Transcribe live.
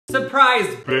Surprise,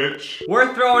 bitch.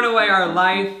 We're throwing away our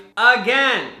life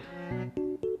again.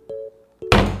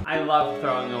 I love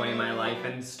throwing away my life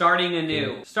and starting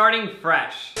anew, starting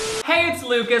fresh. Hey, it's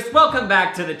Lucas. Welcome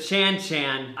back to the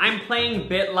Chan. I'm playing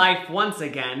Bitlife once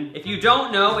again. If you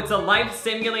don't know, it's a life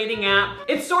simulating app.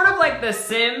 It's sort of like The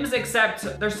Sims,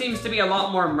 except there seems to be a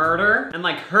lot more murder and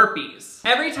like herpes.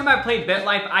 Every time I play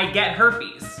Bitlife, I get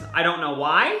herpes. I don't know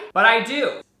why, but I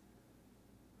do.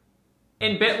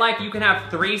 In Bitlife, you can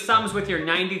have threesomes with your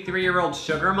 93-year-old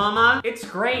sugar mama. It's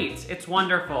great, it's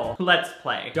wonderful. Let's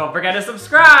play. Don't forget to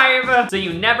subscribe so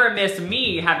you never miss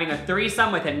me having a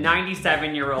threesome with a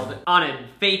 97-year-old on a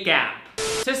fake app.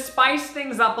 To spice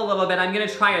things up a little bit, I'm gonna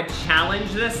try a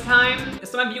challenge this time.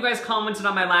 Some of you guys commented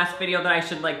on my last video that I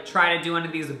should like try to do one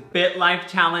of these Bitlife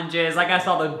challenges. I guess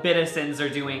all the Bitisons are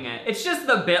doing it. It's just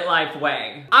the Bitlife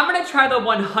way. I'm gonna try the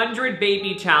 100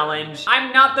 baby challenge.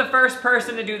 I'm not the first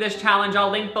person to do this challenge. I'll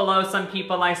link below some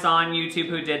people I saw on YouTube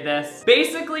who did this.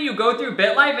 Basically, you go through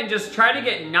Bitlife and just try to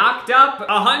get knocked up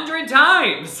 100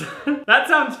 times. That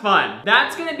sounds fun.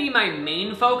 That's gonna be my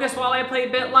main focus while I play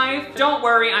Bitlife. Don't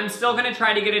worry, I'm still gonna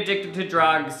try to get addicted to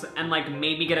drugs and like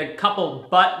maybe get a couple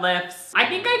butt lifts. I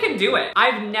think I can do it.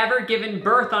 I've never given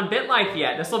birth on Bitlife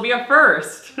yet. This will be a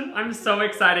first. I'm so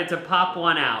excited to pop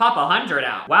one out. Pop 100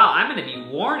 out. Wow, I'm gonna be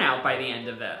worn out by the end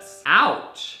of this.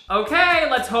 Ouch. Okay,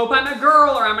 let's hope I'm a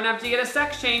girl or I'm gonna have to get a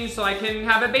sex change so I can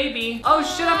have a baby. Oh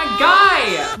shit, I'm a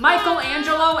guy.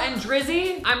 Michelangelo and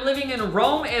Drizzy. I'm living in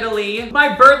Rome, Italy.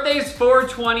 My birthday's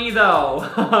 4/20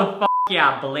 though.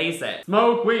 Yeah, blaze it.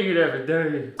 Smoke weed every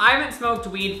day. I haven't smoked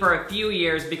weed for a few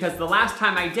years because the last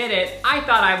time I did it, I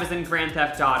thought I was in Grand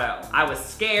Theft Auto. I was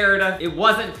scared. It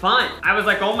wasn't fun. I was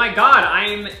like, oh my God,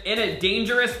 I'm in a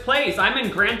dangerous place. I'm in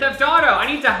Grand Theft Auto. I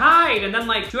need to hide. And then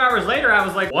like 2 hours later, I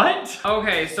was like, what?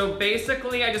 Okay, so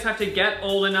basically I just have to get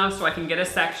old enough so I can get a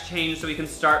sex change so we can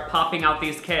start popping out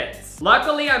these kids.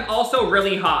 Luckily, I'm also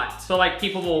really hot. So like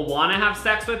people will wanna have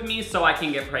sex with me so I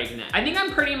can get pregnant. I think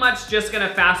I'm pretty much just gonna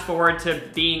fast forward to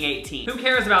being 18. Who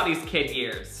cares about these kid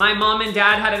years? My mom and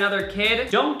dad had another kid.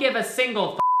 Don't give a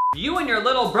single f. You and your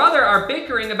little brother are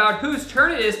bickering about whose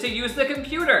turn it is to use the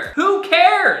computer. Who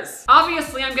cares?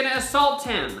 Obviously, I'm gonna assault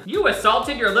him. You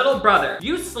assaulted your little brother.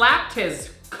 You slapped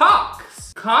his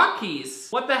cocks.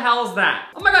 Cockies. What the hell's that?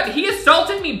 Oh my God, he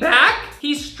assaulted me back?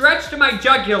 He stretched my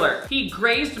jugular. He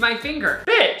grazed my finger.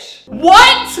 Bitch.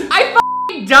 What? I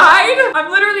f***ing died?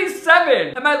 I'm literally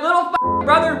 7 and my little f***ing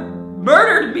brother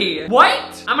murdered me.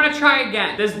 What? I'm gonna try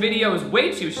again. This video is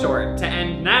way too short to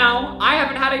end now. I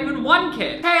haven't had even one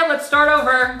kid. Hey, let's start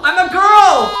over. I'm a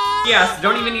girl. Yes,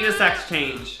 don't even need a sex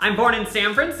change. I'm born in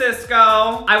San Francisco.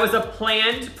 I was a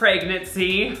planned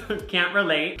pregnancy. Can't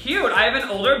relate. Cute, I have an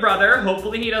older brother.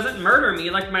 Hopefully he doesn't murder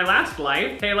me like my last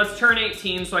life. Hey, let's turn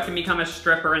 18 so I can become a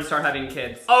stripper and start having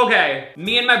kids. Okay,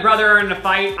 me and my brother are in a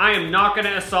fight. I am not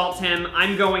gonna assault him.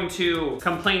 I'm going to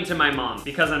complain to my mom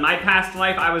because in my past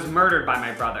life, I was murdered by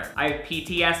my brother. I have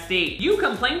PTSD. You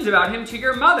complained about him to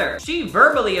your mother. She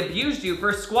verbally abused you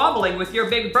for squabbling with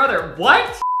your big brother.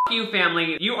 What? You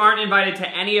family, you aren't invited to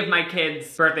any of my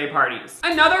kids' birthday parties.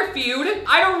 Another feud?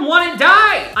 I don't want to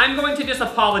die. I'm going to just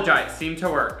apologize. Seemed to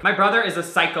work. My brother is a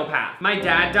psychopath. My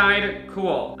dad died.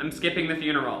 Cool. I'm skipping the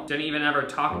funeral. Didn't even ever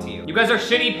talk to you. You guys are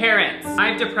shitty parents. I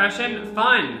have depression.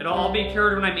 Fun. It'll all be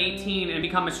cured when I'm 18 and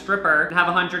become a stripper and have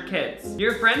 100 kids.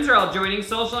 Your friends are all joining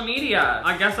social media.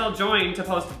 I guess I'll join to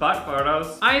post butt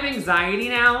photos. I have anxiety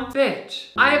now? Bitch.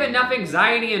 I have enough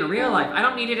anxiety in real life. I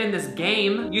don't need it in this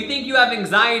game. You think you have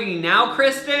anxiety now,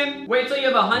 Kristen? Wait till you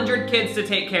have 100 kids to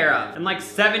take care of and like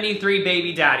 73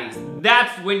 baby daddies.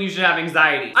 That's when you should have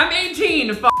anxiety. I'm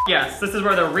 18, f yes. This is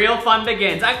where the real fun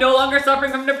begins. I'm no longer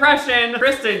suffering from depression.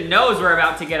 Kristen knows we're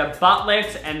about to get a butt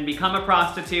lift and become a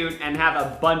prostitute and have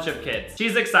a bunch of kids.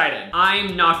 She's excited.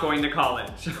 I'm not going to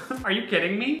college. Are you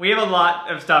kidding me? We have a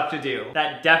lot of stuff to do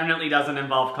that definitely doesn't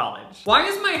involve college. Why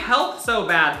is my health so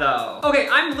bad though? Okay,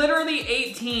 I'm literally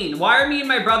 18. Why are me and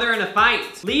my brother in a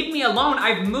fight? Leave me alone.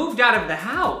 I've moved out of the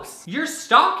house. You're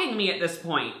stalking me at this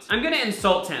point. I'm gonna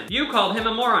insult him. You called him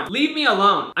a moron. Leave me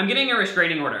alone. I'm getting a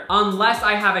restraining order. Unless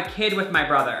I have a kid with my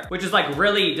brother, which is like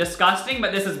really disgusting,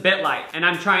 but this is Bitlife, and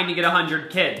I'm trying to get 100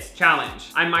 kids.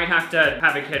 Challenge. I might have to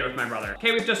have a kid with my brother.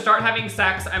 Okay, we have to start having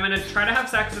sex. I'm gonna try to have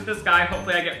sex with this guy.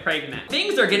 Hopefully I get pregnant.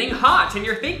 Things are getting hot and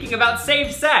you're thinking about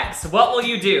safe sex. What will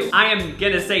you do? I am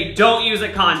gonna say don't use a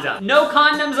condom. No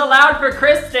condoms allowed for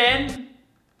Kristen.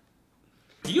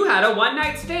 You had a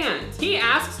one-night stand. He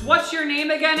asks, what's your name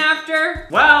again after?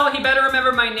 Well, he better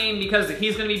remember my name because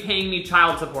he's gonna be paying me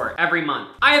child support every month.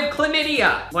 I have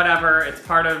chlamydia. Whatever, it's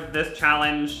part of this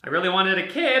challenge. I really wanted a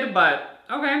kid, but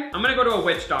okay. I'm gonna go to a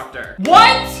witch doctor.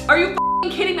 What? Are you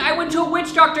kidding me? I went to a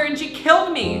witch doctor and she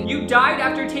killed me. You died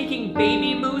after taking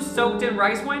baby moose soaked in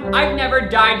rice wine? I've never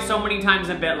died so many times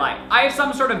in Bitlife. I have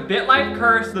some sort of Bitlife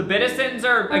curse. The Bitticins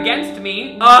are against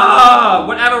me.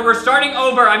 Whatever, we're starting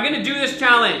over. I'm gonna do this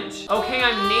challenge. Okay,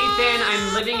 I'm Nathan.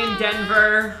 I'm living in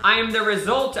Denver. I am the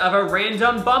result of a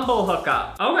random Bumble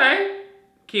hookup. Okay.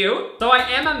 Cute. So I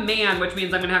am a man, which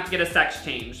means I'm gonna have to get a sex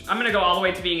change. I'm gonna go all the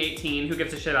way to being 18. Who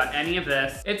gives a shit about any of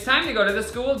this? It's time to go to the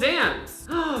school dance.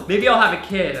 Maybe I'll have a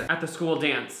kid at the school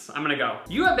dance. I'm gonna go.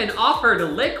 You have been offered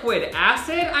liquid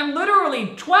acid? I'm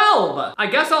literally 12. I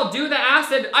guess I'll do the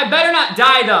acid. I better not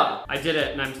die though. I did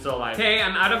it and I'm still alive. Okay,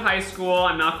 I'm out of high school.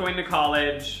 I'm not going to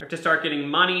college. I have to start getting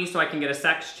money so I can get a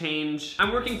sex change.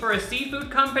 I'm working for a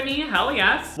seafood company. Hell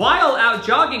yes. While out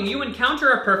jogging, you encounter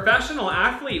a professional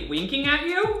athlete winking at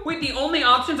you? Wait, the only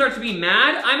options are to be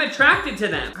mad? I'm attracted to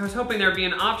them. I was hoping there'd be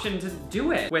an option to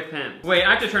do it with him. Wait,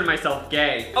 I have to turn myself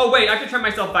gay. Oh wait, I have to turn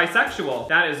myself bisexual.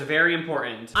 That is very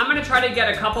important. I'm gonna try to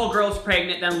get a couple girls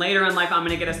pregnant, then later in life I'm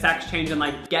gonna get a sex change and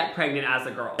like get pregnant as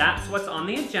a girl. That's what's on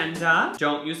the agenda.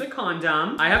 Don't use a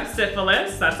condom. I have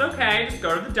syphilis, that's okay. Just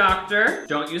go to the doctor.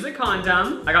 Don't use a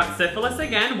condom. I got syphilis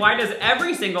again. Why does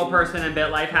every single person in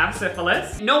Bitlife have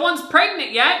syphilis? No one's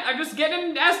pregnant yet. I'm just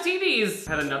getting STDs.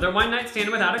 Had another one night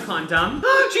stand without a condom.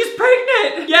 She's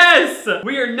pregnant! Yes!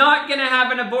 We are not gonna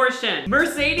have an abortion.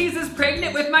 Mercedes is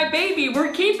pregnant with my baby.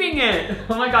 We're keeping it.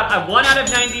 Oh my God, I'm 1 out of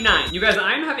 99. You guys,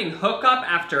 I'm having hookup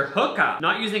after hookup.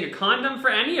 Not using a condom for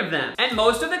any of them. And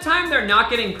most of the time, they're not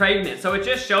getting pregnant. So it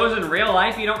just shows in real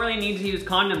life, you don't really need to use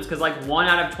condoms because like 1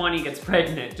 out of 20 gets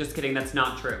pregnant. Just kidding, that's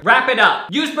not true. Wrap it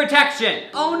up. Use protection.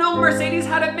 Oh no, Mercedes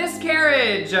had a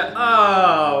miscarriage.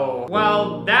 Oh,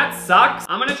 well, that sucks.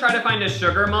 I'm gonna try to find a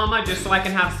sugar mama just so I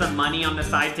can have some money on the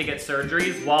side to get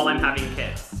surgeries while I'm having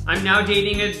kids. I'm now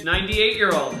dating a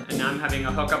 98-year-old, and now I'm having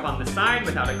a hookup on the side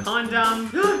without a condom.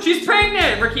 She's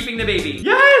pregnant! We're keeping the baby.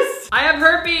 Yes! I have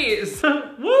herpes!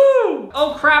 Woo!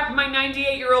 Oh crap, my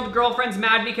 98-year-old girlfriend's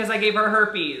mad because I gave her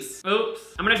herpes. Oops.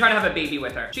 I'm gonna try to have a baby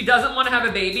with her. She doesn't want to have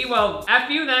a baby? Well, F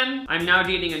you then. I'm now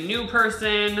dating a new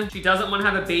person. She doesn't want to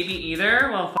have a baby either?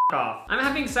 Well, f off. I'm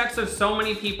having sex with so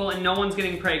many people and no one's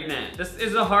getting pregnant. This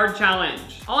is a hard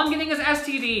challenge. All I'm getting is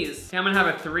STDs. Okay, I'm gonna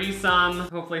have a threesome.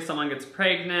 Hopefully someone gets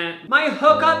pregnant. My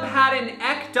hookup had an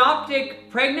ectopic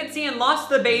pregnancy and lost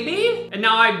the baby? And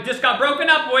now I just got broken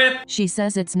up with. She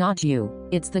says it's not you,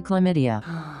 it's the chlamydia.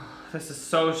 This is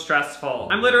so stressful.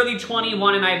 I'm literally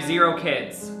 21 and I have 0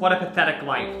 kids. What a pathetic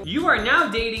life. You are now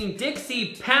dating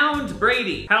Dixie Pound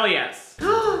Brady. Hell yes.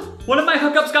 One of my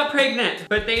hookups got pregnant,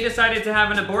 but they decided to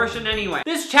have an abortion anyway.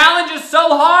 This challenge is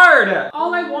so hard.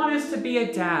 All I want is to be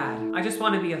a dad. I just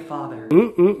want to be a father.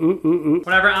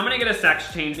 Whatever, I'm gonna get a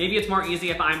sex change. Maybe it's more easy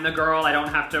if I'm the girl. I don't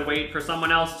have to wait for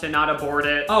someone else to not abort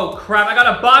it. Oh crap, I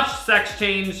got a botched sex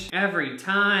change every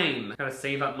time. Gotta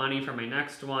save up money for my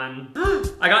next one.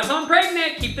 I got someone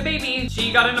pregnant, keep the baby.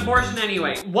 She got an abortion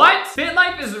anyway. What?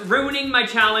 Bitlife is ruining my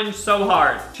challenge so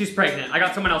hard. She's pregnant, I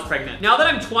got someone else pregnant. Now that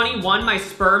I'm 21, my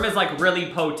sperm is like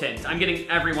really potent. I'm getting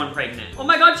everyone pregnant. Oh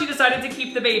my God, she decided to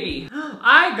keep the baby.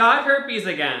 I got herpes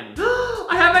again.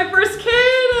 I have my first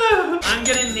kid. I'm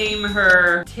gonna name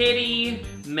her Titty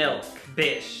Milk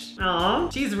Bish. Aw,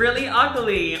 she's really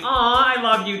ugly. Aw, I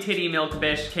love you, Titty Milk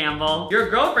Bish Campbell. Your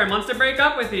girlfriend wants to break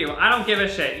up with you. I don't give a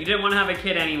shit. You didn't want to have a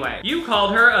kid anyway. You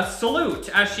called her a slut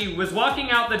as she was walking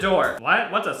out the door.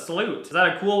 What? What's a slut? Is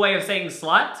that a cool way of saying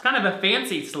slut? It's kind of a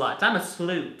fancy slut. I'm a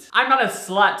slut. I'm not a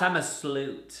slut, I'm a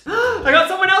slut. I got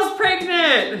someone else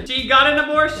pregnant. She got an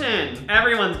abortion.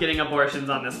 Everyone's getting abortions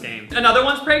on this game. Another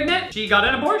one's pregnant. She got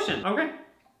an abortion. Okay.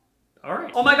 All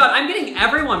right. Oh my God, I'm getting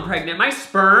everyone pregnant. My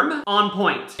sperm on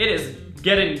point. It is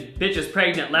getting bitches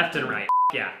pregnant left and right.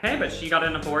 Yeah. Hey, but she got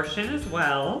an abortion as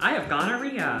well. I have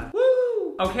gonorrhea.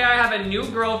 Woo! Okay, I have a new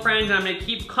girlfriend and I'm gonna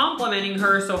keep complimenting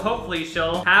her so hopefully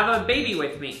she'll have a baby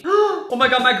with me. Oh my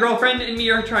God, my girlfriend and me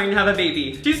are trying to have a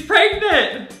baby. She's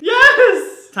pregnant.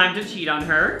 Yes! Time to cheat on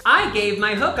her. I gave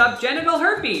my hookup genital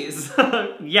herpes.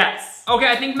 Yes. Okay,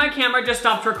 I think my camera just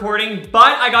stopped recording,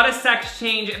 but I got a sex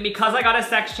change, and because I got a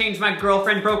sex change, my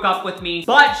girlfriend broke up with me,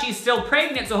 but she's still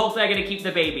pregnant, so hopefully I get to keep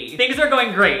the baby. Things are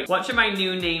going great. What should my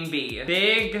new name be?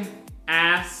 Big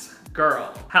Ass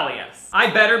Girl. Hell yes. I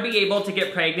better be able to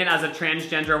get pregnant as a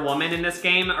transgender woman in this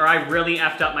game or I really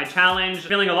effed up my challenge.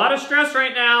 Feeling a lot of stress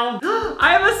right now.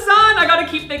 I have a son! I gotta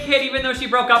keep the kid even though she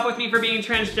broke up with me for being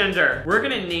transgender. We're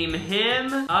gonna name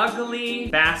him Ugly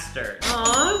Bastard.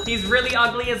 Aw, he's really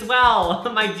ugly as well.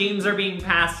 My genes are being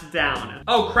passed down.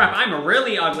 Oh crap, I'm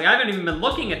really ugly. I haven't even been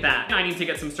looking at that. I need to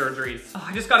get some surgeries. Oh,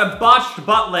 I just got a botched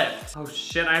butt lift. Oh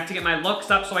shit, I have to get my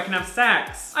looks up so I can have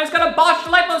sex. I just got a botched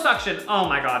liposuction. Oh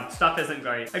my God. stuff isn't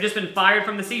great. I've just been fired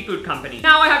from the seafood company.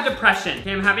 Now I have depression.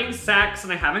 Okay, I'm having sex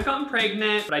and I haven't gotten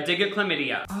pregnant, but I did get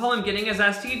chlamydia. All I'm getting is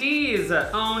STDs.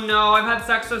 Oh no, I've had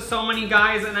sex with so many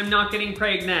guys and I'm not getting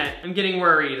pregnant. I'm getting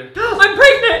worried. I'm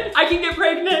pregnant! I can get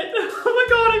pregnant. Oh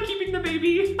my God, I'm keeping the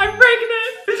baby. I'm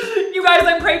pregnant. You guys,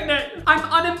 I'm pregnant. I'm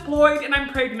unemployed and I'm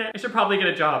pregnant. I should probably get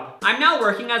a job. I'm now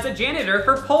working as a janitor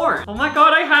for porn. Oh my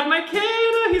God, I had my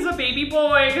kid. He's a baby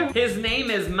boy. His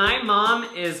name is My Mom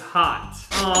Is Hot.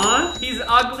 Aw, he's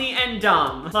ugly and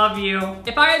dumb. Love you.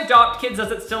 If I adopt kids,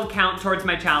 does it still count towards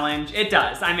my challenge? It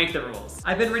does. I make the rules.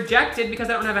 I've been rejected because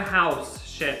I don't have a house.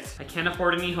 Shit, I can't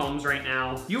afford any homes right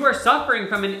now. You are suffering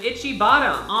from an itchy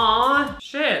bottom. Aw,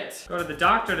 shit. Go to the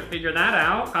doctor to figure that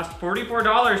out. Cost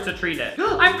 $44 to treat it.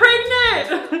 I'm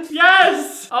pregnant!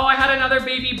 Yes! Oh, I had another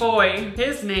baby boy.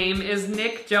 His name is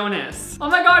Nick Jonas. Oh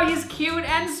my God, he's cute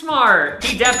and smart.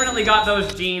 He definitely got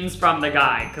those genes from the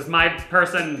guy, because my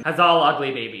person has all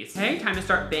ugly babies. Okay, time to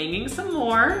start banging some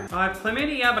more. Oh, I have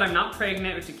chlamydia, but I'm not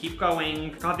pregnant. We have to keep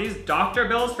going. God, these doctor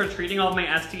bills for treating all of my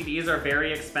STDs are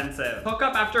very expensive.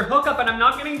 Hookup after hookup and I'm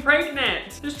not getting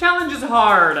pregnant. This challenge is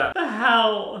hard. What the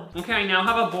hell? Okay, I now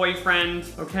have a boyfriend.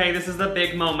 Okay, this is the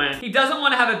big moment. He doesn't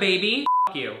want to have a baby.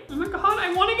 F you. Oh my God,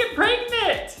 I want to get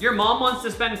pregnant. Your mom wants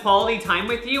to spend quality time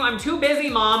with you. I'm too busy,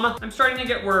 Mom. I'm starting to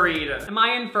get worried. Am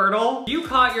I infertile? You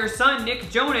caught your son, Nick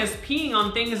Jonas, peeing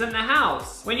on things in the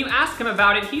house. When you ask him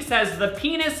about it, he says the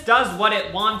penis does what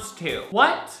it wants to.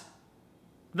 What?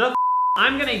 The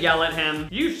I'm gonna yell at him.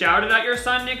 You shouted at your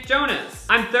son, Nick Jonas.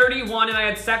 I'm 31 and I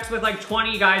had sex with like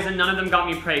 20 guys and none of them got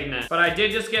me pregnant. But I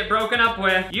did just get broken up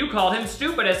with. You called him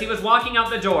stupid as he was walking out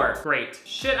the door. Great.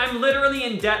 Shit, I'm literally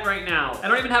in debt right now. I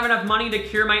don't even have enough money to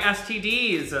cure my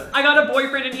STDs. I got a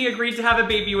boyfriend and he agreed to have a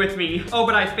baby with me. Oh,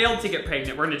 but I failed to get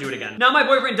pregnant. We're gonna do it again. Now my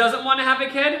boyfriend doesn't want to have a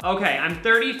kid? Okay, I'm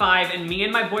 35 and me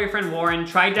and my boyfriend Warren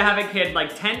tried to have a kid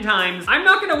like 10 times. I'm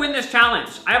not gonna win this challenge.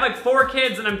 I have like 4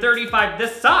 kids and I'm 35.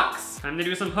 This sucks. Time to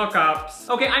do some hookups.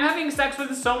 Okay, I'm having sex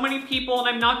with so many people and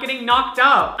I'm not getting knocked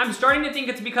up. I'm starting to think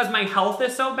it's because my health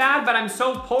is so bad, but I'm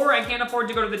so poor I can't afford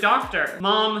to go to the doctor.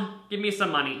 Mom, give me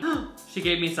some money. She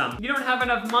gave me some. You don't have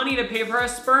enough money to pay for a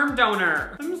sperm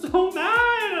donor. I'm so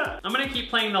mad. I'm gonna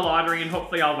keep playing the lottery and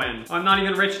hopefully I'll win. I'm not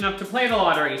even rich enough to play the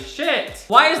lottery. Shit.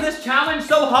 Why is this challenge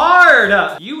so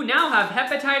hard? You now have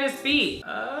hepatitis B.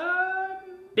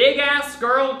 Big ass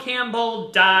girl Campbell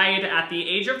died at the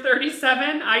age of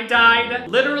 37. I died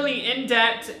literally in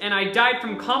debt and I died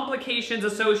from complications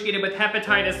associated with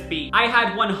hepatitis B. I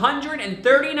had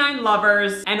 139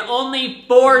 lovers and only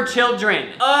 4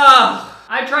 children. Ugh.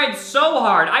 I tried so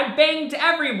hard. I banged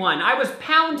everyone. I was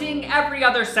pounding every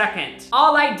other second.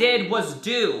 All I did was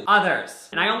do others.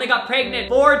 And I only got pregnant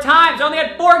 4 times. I only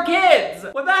had 4 kids.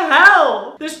 What the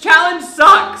hell? This challenge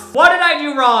sucks. What did I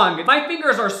do wrong? My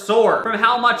fingers are sore from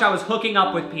how much I was hooking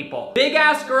up with people. Big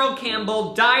ass girl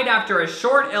Campbell died after a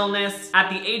short illness at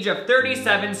the age of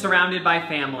 37, surrounded by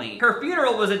family. Her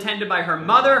funeral was attended by her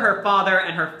mother, her father,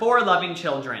 and her 4 loving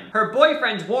children. Her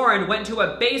boyfriend Warren went to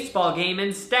a baseball game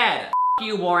instead.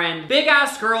 You, Warren. Big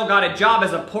ass girl got a job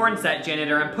as a porn set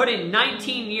janitor and put in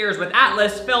 19 years with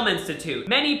Atlas Film Institute.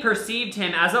 Many perceived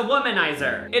him as a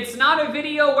womanizer. It's not a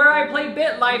video where I play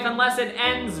Bitlife unless it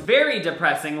ends very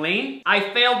depressingly.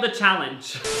 I failed the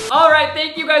challenge. Alright,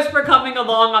 thank you guys for coming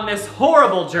along on this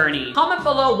horrible journey. Comment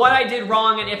below what I did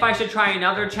wrong and if I should try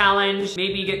another challenge,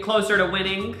 maybe get closer to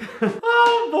winning.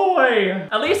 Oh boy.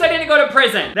 At least I didn't go to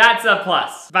prison. That's a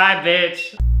plus. Bye,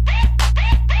 bitch.